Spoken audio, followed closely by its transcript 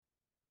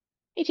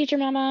Hey, Teacher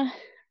Mama.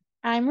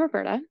 I'm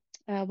Roberta.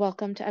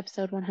 Welcome to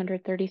episode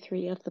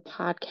 133 of the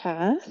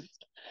podcast.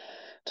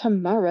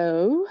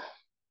 Tomorrow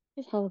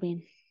is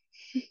Halloween.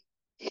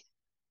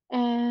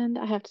 And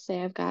I have to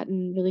say, I've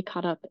gotten really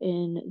caught up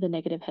in the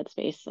negative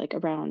headspace, like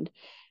around,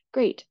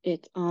 great,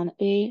 it's on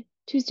a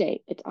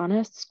Tuesday, it's on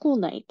a school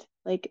night.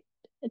 Like,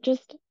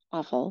 just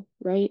awful,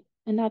 right?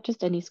 And not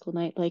just any school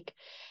night, like,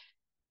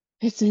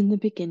 it's in the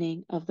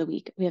beginning of the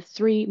week. We have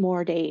 3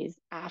 more days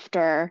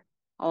after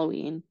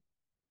Halloween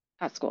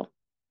at school.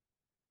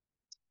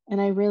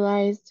 And I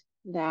realized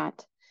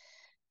that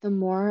the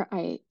more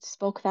I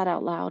spoke that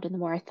out loud and the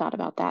more I thought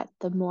about that,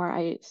 the more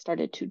I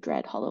started to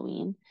dread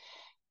Halloween.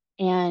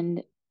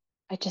 And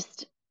I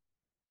just,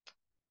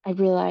 I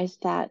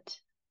realized that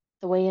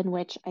the way in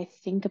which I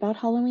think about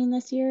Halloween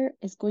this year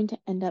is going to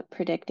end up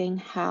predicting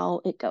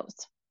how it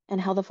goes and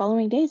how the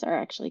following days are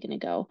actually going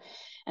to go.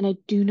 And I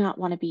do not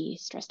want to be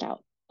stressed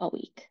out all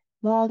week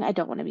long. I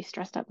don't want to be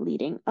stressed out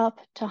leading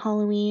up to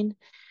Halloween.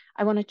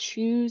 I want to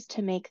choose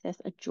to make this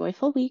a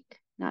joyful week,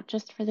 not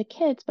just for the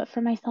kids, but for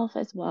myself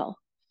as well.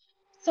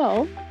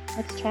 So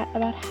let's chat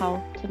about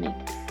how to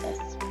make this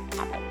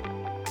happen.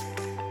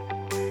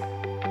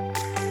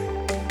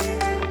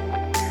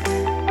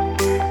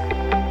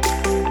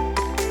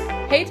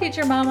 Hey,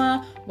 Teacher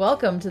Mama!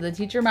 Welcome to the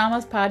Teacher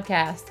Mama's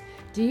podcast.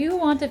 Do you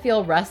want to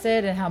feel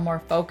rested and have more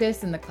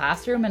focus in the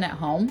classroom and at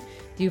home?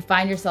 Do you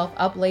find yourself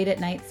up late at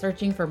night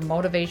searching for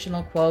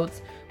motivational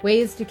quotes,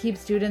 ways to keep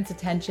students'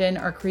 attention,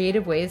 or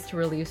creative ways to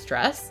relieve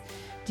stress?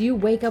 Do you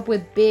wake up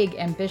with big,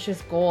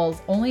 ambitious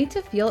goals only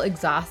to feel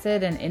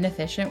exhausted and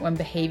inefficient when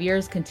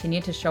behaviors continue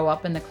to show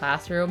up in the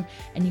classroom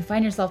and you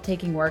find yourself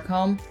taking work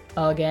home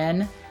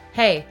again?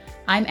 Hey,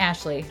 I'm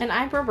Ashley. And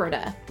I'm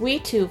Roberta. We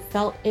too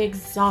felt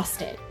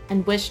exhausted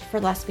and wished for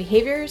less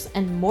behaviors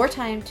and more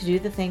time to do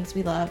the things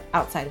we love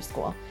outside of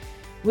school.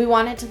 We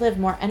wanted to live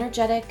more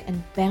energetic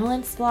and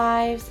balanced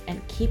lives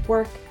and keep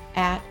work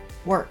at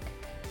work.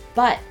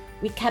 But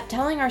we kept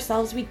telling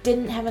ourselves we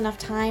didn't have enough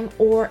time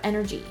or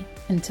energy.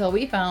 Until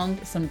we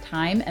found some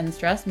time and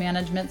stress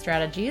management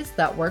strategies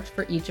that worked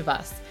for each of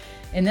us.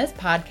 In this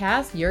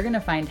podcast, you're going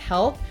to find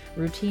health,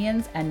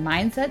 routines, and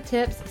mindset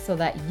tips so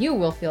that you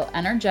will feel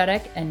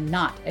energetic and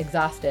not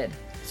exhausted.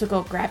 So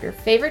go grab your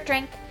favorite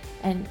drink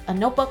and a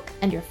notebook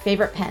and your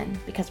favorite pen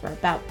because we're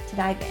about to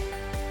dive in.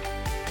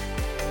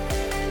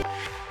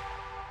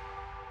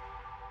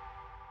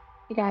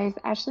 Hey guys,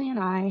 Ashley and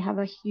I have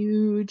a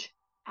huge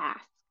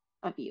ask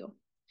of you.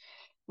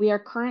 We are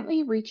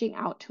currently reaching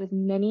out to as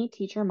many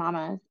teacher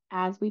mamas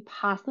as we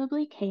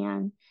possibly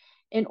can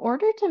in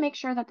order to make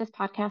sure that this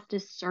podcast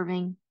is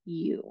serving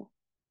you.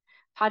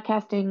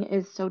 Podcasting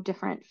is so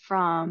different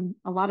from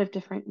a lot of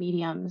different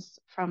mediums,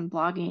 from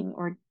blogging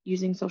or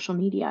using social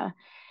media,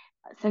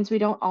 since we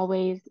don't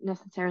always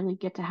necessarily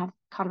get to have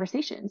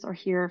conversations or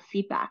hear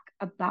feedback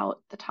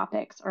about the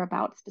topics or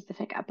about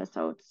specific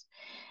episodes.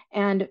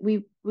 And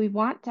we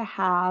want to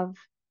have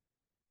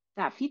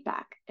that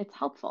feedback. It's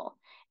helpful.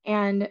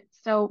 And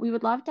so we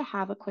would love to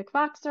have a quick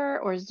Voxer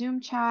or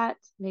Zoom chat,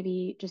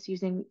 maybe just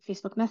using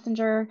Facebook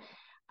Messenger,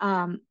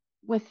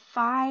 with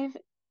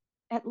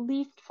at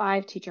least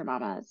five teacher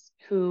mamas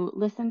who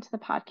listen to the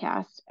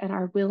podcast and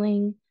are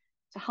willing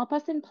to help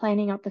us in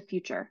planning out the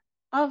future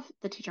of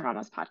the Teacher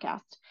Mamas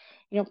podcast.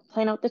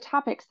 Plan out the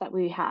topics that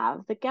we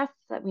have, the guests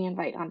that we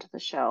invite onto the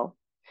show.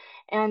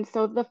 And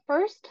so the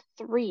first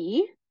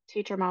 3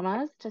 teacher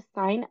mamas to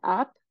sign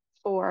up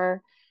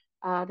for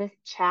this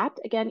chat,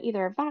 again,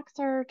 either a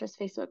Voxer, just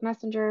Facebook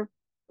Messenger,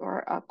 or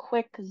a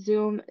quick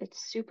Zoom.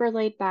 It's super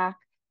laid back,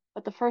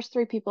 but the first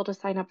 3 people to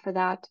sign up for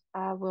that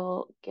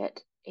will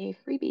get a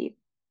freebie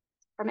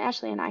from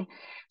Ashley and I.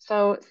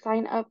 So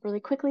sign up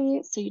really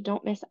quickly so you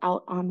don't miss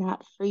out on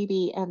that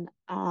freebie. And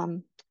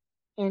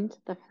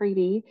the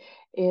freebie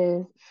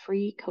is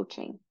free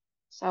coaching.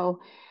 So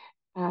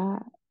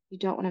you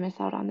don't want to miss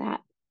out on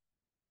that.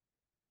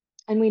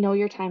 And we know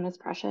your time is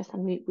precious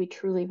and we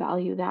truly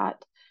value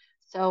that.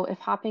 So if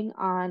hopping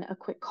on a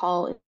quick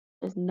call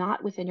is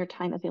not within your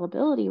time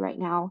availability right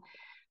now,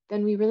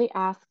 then we really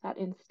ask that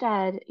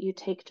instead you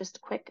take just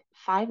a quick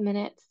 5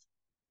 minutes,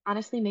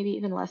 honestly, maybe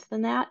even less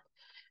than that,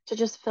 to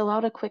just fill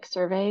out a quick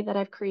survey that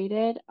I've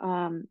created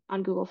on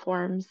Google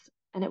Forms.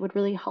 And it would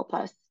really help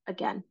us,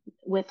 again,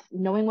 with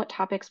knowing what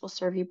topics will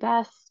serve you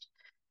best,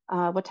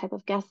 what type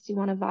of guests you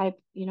want to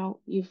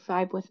you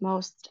vibe with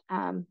most,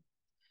 and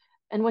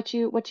what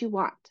you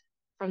want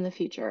from the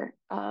future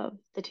of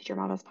the Teacher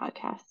Mamas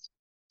podcast.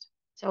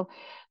 So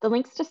the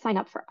links to sign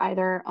up for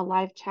either a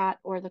live chat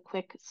or the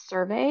quick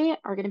survey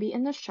are going to be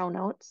in the show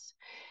notes.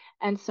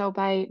 And so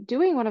by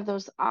doing one of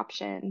those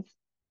options,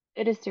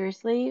 it is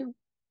seriously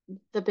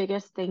the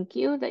biggest thank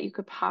you that you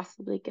could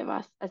possibly give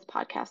us as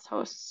podcast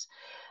hosts.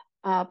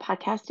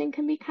 Podcasting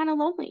can be kind of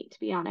lonely, to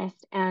be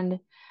honest.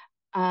 And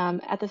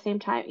at the same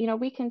time,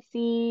 we can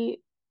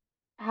see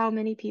how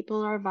many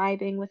people are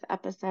vibing with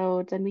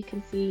episodes and we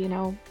can see,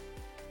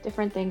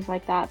 different things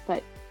like that.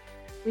 But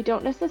we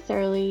don't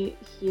necessarily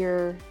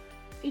hear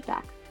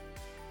feedback.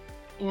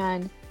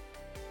 And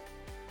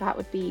that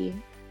would be,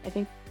 I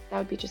think, That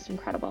would be just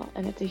incredible.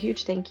 And it's a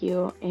huge thank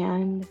you.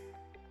 And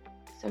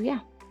so, yeah,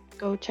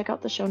 go check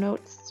out the show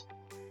notes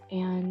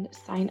and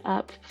sign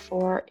up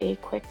for a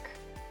quick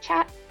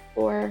chat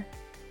or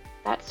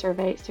that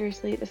survey.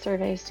 Seriously, the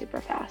survey is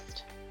super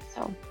fast.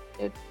 So,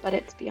 but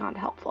it's beyond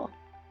helpful.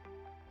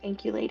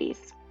 Thank you,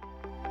 ladies.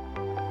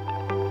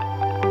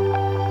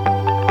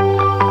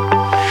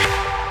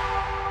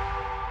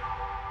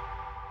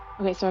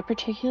 Okay, so a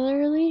particular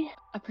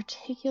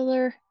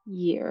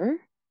year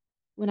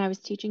when I was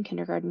teaching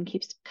kindergarten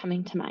keeps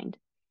coming to mind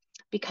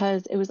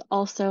because it was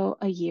also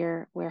a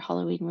year where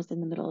Halloween was in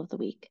the middle of the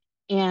week.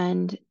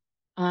 And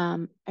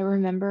I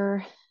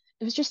remember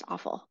it was just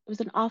awful. It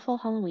was an awful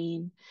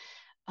Halloween.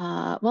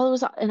 Well, it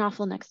was an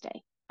awful next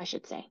day, I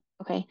should say.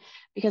 Okay.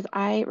 Because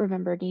I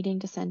remember needing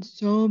to send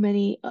so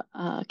many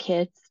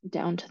kids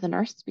down to the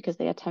nurse because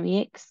they had tummy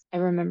aches. I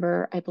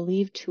remember, I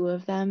believe two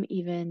of them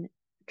even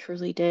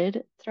truly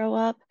did throw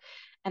up.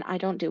 And I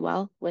don't do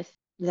well with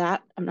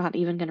that. I'm not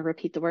even going to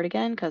repeat the word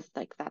again because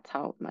like that's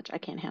how much I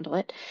can't handle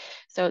it.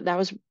 So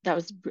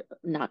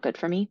not good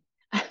for me.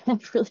 I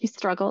really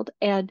struggled.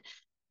 And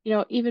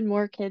even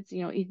more kids,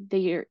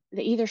 they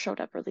either showed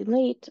up really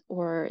late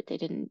or they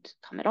didn't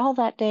come at all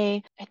that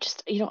day. I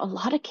just, a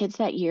lot of kids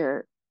that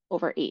year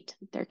overate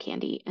their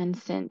candy. And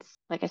since,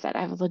 like I said,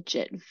 I have a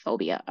legit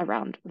phobia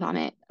around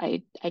vomit,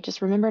 I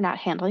just remember not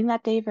handling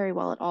that day very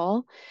well at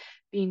all,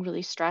 being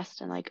really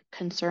stressed and like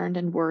concerned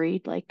and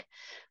worried, like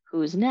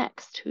who's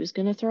next? Who's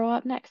gonna throw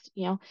up next?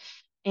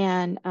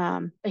 And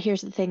but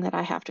here's the thing that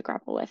I have to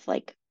grapple with.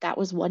 Like that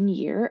was one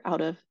year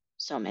out of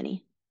so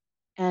many.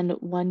 And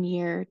one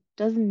year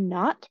does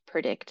not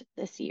predict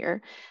this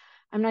year.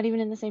 I'm not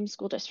even in the same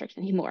school district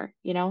anymore.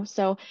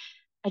 So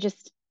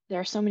there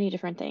are so many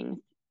different things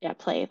at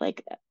play.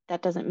 Like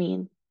that doesn't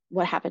mean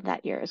what happened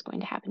that year is going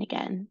to happen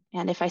again.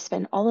 And if I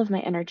spend all of my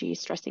energy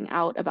stressing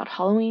out about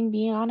Halloween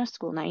being on a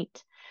school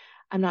night,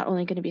 I'm not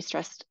only going to be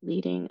stressed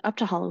leading up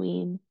to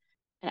Halloween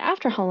and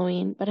after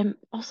Halloween, but I'm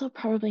also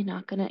probably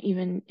not going to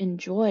even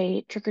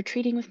enjoy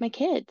trick-or-treating with my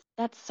kids.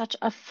 That's such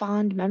a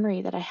fond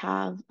memory that I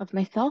have of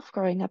myself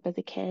growing up as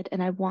a kid,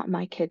 and I want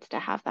my kids to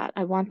have that.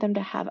 I want them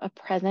to have a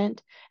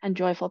present and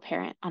joyful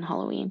parent on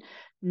Halloween,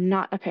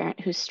 not a parent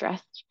who's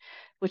stressed,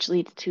 which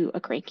leads to a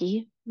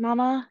cranky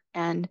mama,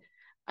 and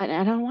I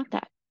don't want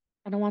that.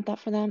 I don't want that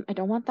for them. I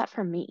don't want that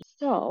for me.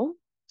 So,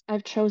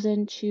 I've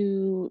chosen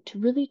to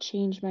really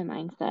change my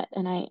mindset,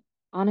 and I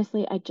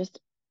honestly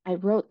I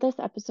wrote this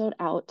episode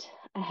out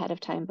ahead of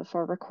time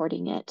before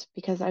recording it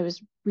because I was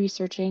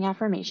researching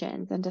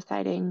affirmations and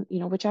deciding,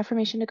 which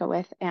affirmation to go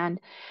with. And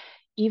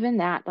even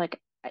that, like,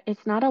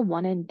 it's not a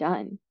one and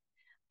done.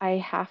 I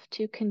have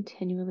to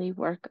continually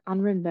work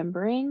on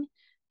remembering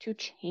to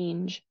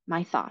change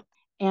my thoughts.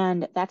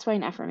 And that's why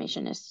an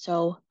affirmation is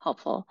so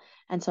helpful.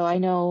 And so I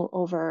know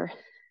over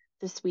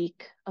this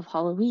week of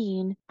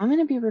Halloween, I'm going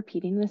to be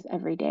repeating this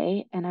every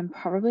day. And I'm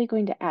probably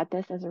going to add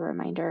this as a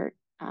reminder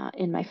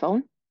in my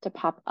phone to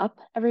pop up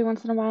every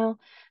once in a while,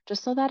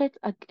 just so that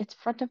it's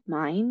front of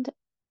mind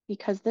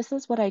because this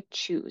is what I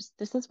choose.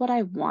 This is what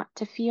I want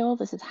to feel.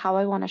 This is how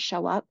I want to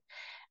show up.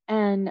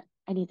 And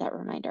I need that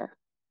reminder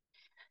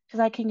because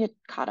I can get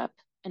caught up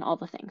in all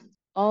the things,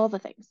 all the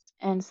things.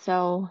 And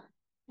so,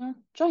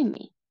 join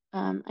me.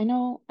 I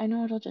know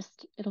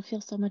it'll feel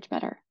so much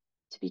better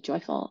to be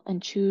joyful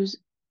and choose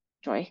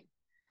joy.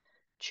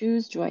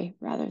 Choose joy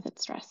rather than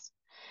stress.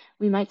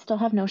 We might still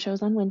have no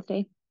shows on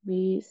Wednesday.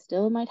 We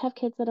still might have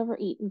kids that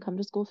overeat and come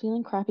to school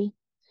feeling crappy.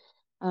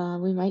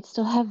 We might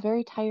still have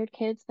very tired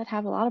kids that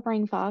have a lot of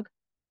brain fog,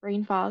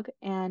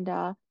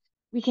 and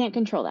we can't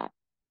control that.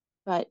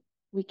 But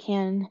we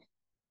can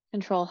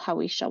control how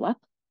we show up.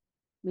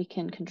 We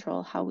can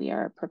control how we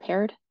are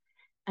prepared,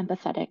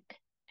 empathetic,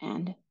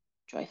 and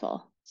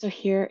joyful. So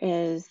here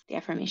is the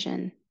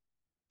affirmation.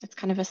 It's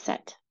kind of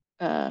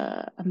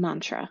a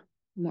mantra,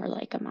 more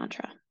like a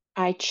mantra.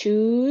 I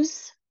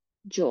choose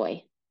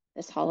joy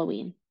this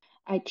Halloween.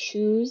 I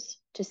choose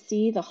to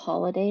see the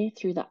holiday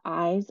through the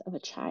eyes of a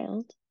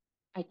child.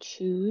 I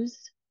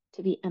choose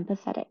to be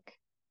empathetic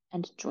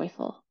and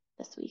joyful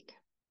this week.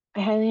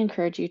 I highly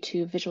encourage you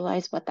to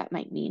visualize what that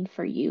might mean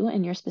for you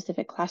in your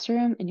specific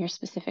classroom, in your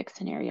specific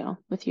scenario,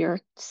 with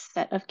your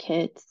set of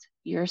kids,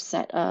 your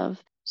set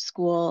of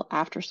school,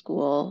 after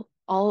school,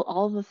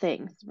 all the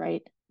things,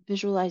 right?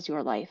 Visualize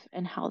your life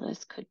and how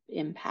this could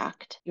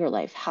impact your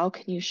life. How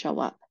can you show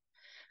up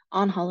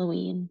on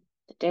Halloween,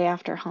 the day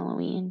after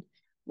Halloween?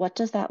 What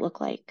does that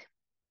look like?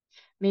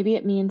 Maybe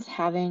it means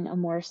having a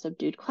more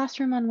subdued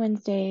classroom on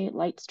Wednesday,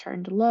 lights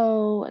turned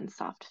low, and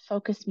soft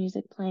focus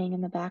music playing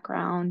in the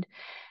background.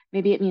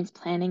 Maybe it means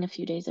planning a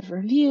few days of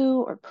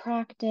review or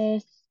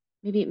practice.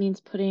 Maybe it means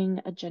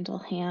putting a gentle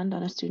hand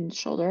on a student's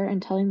shoulder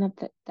and telling them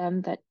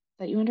that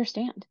you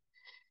understand.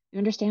 You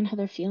understand how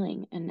they're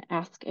feeling and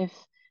ask if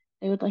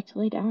they would like to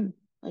lay down,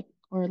 like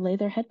or lay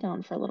their head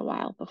down for a little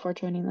while before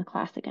joining the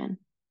class again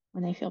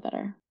when they feel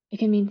better. It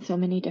can mean so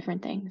many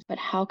different things, but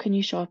how can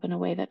you show up in a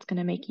way that's going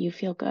to make you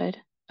feel good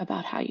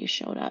about how you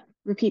showed up?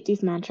 Repeat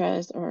these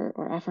mantras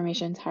or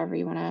affirmations, however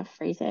you want to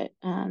phrase it,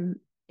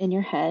 in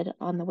your head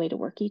on the way to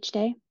work each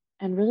day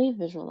and really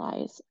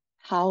visualize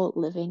how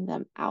living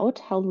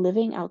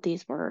out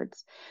these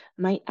words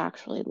might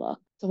actually look.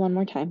 So, one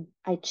more time,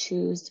 I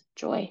choose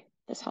joy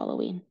this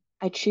Halloween.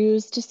 I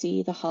choose to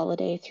see the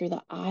holiday through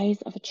the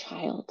eyes of a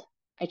child.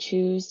 I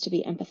choose to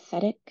be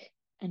empathetic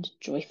and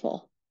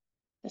joyful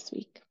this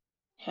week.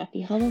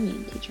 Happy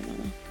Halloween, Teacher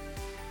Mama.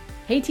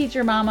 Hey,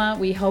 Teacher Mama,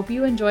 we hope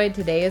you enjoyed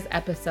today's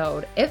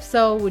episode. If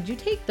so, would you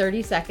take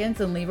 30 seconds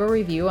and leave a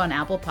review on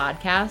Apple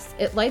Podcasts?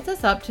 It lights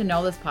us up to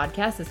know this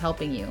podcast is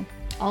helping you.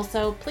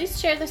 Also, please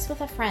share this with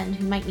a friend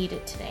who might need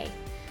it today.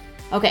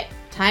 Okay,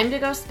 time to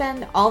go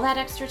spend all that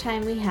extra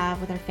time we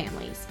have with our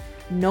families.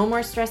 No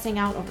more stressing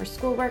out over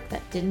schoolwork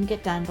that didn't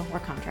get done before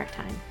contract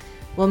time.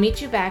 We'll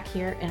meet you back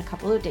here in a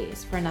couple of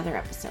days for another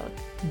episode.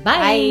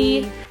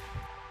 Bye. Bye.